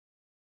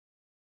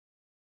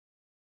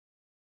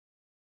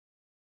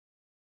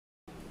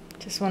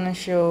Just want to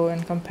show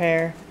and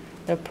compare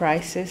the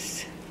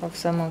prices of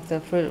some of the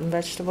fruit and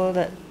vegetable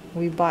that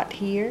we bought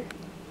here.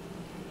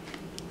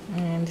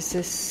 And this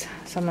is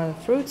some of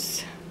the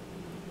fruits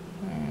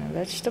and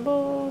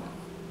vegetable.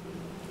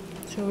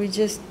 So we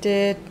just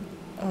did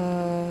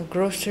a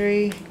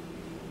grocery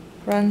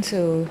run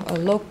to a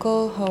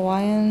local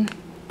Hawaiian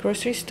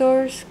grocery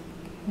stores.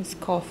 It's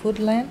called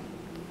Foodland.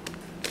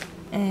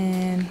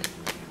 And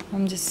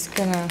I'm just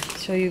gonna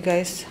show you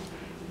guys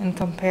and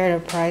compare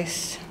the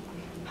price,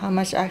 how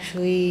much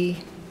actually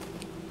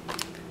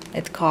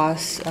it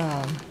costs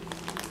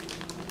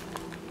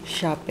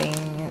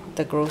shopping at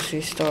the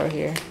grocery store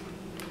here.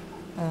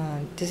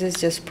 This is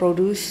just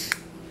produce,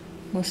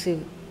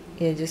 mostly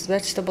just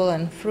vegetable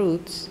and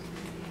fruits.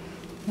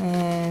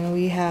 And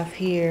we have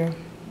here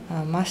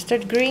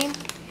mustard green,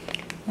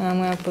 and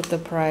I'm gonna put the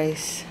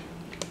price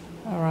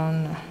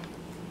around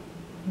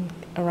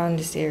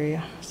this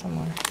area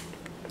somewhere.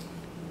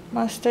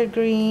 Mustard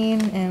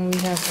green, and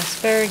we have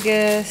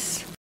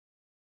asparagus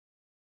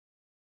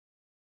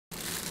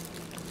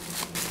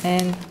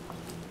and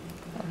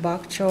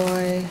bok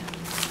choy,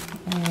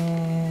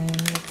 and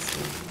let's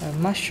see, a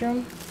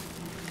mushroom,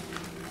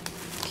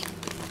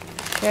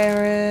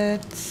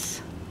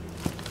 carrots,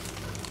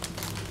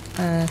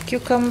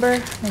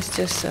 cucumber. It's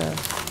just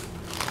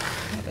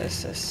what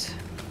is this?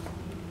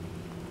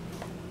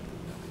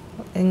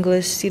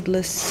 English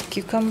seedless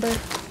cucumber,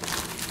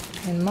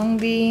 and mung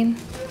bean,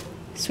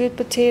 sweet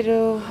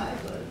potato,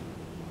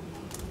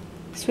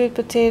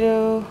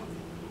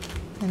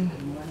 and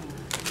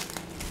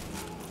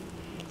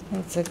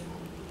it's a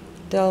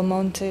Del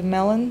Monte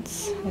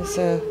melons. It's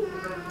a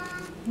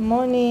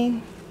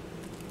morning,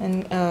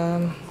 and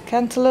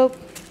cantaloupe,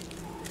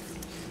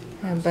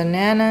 and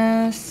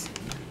bananas,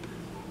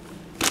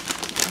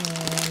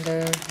 and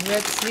the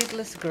red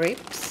seedless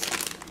grapes,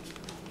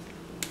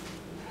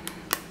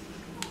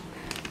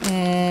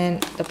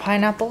 and the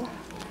pineapple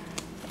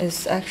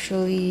is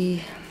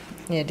actually,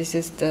 this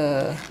is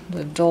the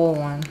dull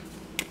one.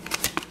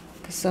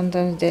 Cause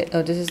sometimes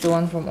this is the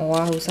one from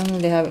Oahu.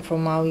 Sometimes they have it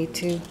from Maui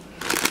too.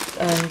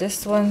 And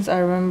this one's, I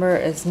remember,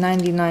 is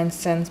 99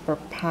 cents per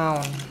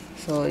pound.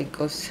 So it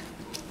goes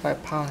by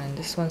pound, and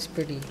this one's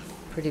pretty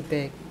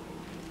big.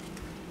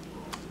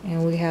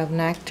 And we have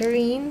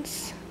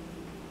nectarines,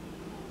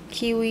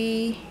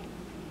 kiwi,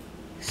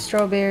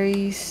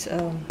 strawberries.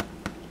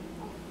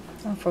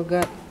 I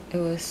forgot it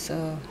was.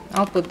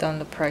 I'll put down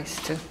the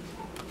price too,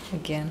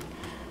 again.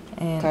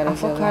 And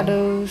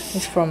avocados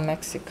is from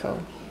Mexico.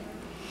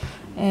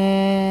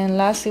 And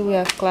lastly, we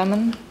have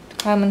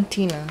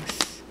clementinas.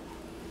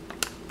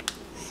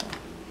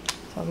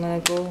 So I'm gonna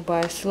go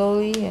by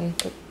slowly and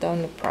put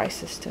down the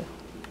prices too.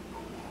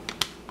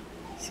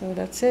 So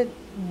that's it.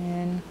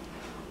 And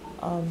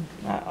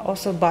I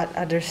also bought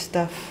other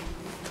stuff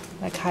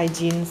like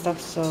hygiene stuff,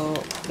 so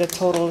the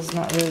total is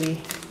not really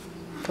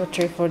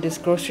portrayed for this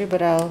grocery,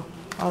 but I'll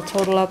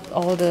total up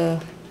all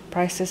the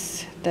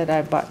prices that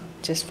I bought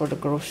just for the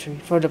grocery,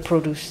 for the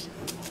produce,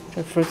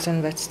 the fruits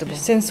and vegetables.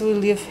 Since we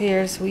live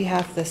here, so we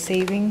have the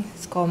saving.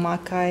 It's called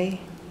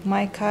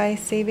Maikai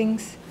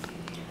savings.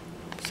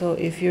 So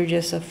if you're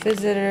just a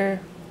visitor,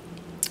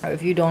 or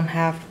if you don't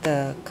have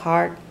the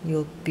card,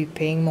 you'll be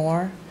paying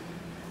more.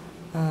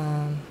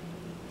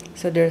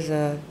 So there's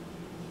a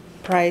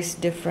price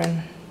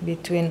difference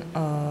between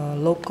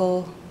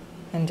local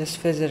and just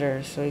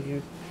visitors. So if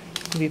you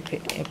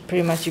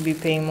pretty much you'll be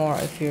paying more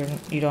if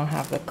you don't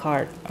have the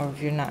card, or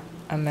if you're not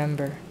a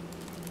member.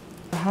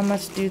 How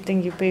much do you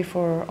think you pay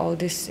for all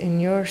this in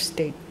your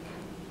state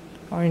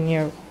or in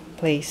your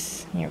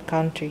place, in your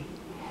country?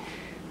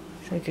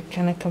 So you could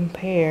kind of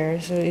compare.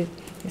 So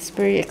it's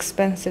pretty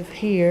expensive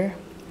here.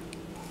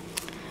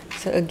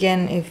 So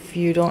again, if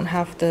you don't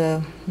have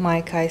the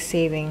Maikai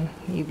saving,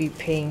 you'll be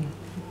paying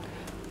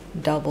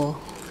double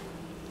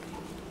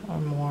or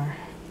more.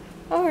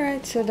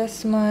 Alright, so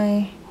that's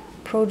my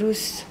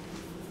produce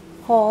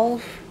haul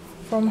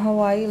from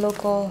Hawaii,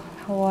 local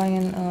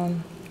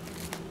Hawaiian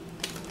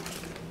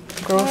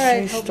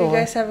grocery store. Hope you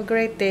guys have a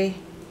great day.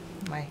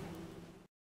 Bye.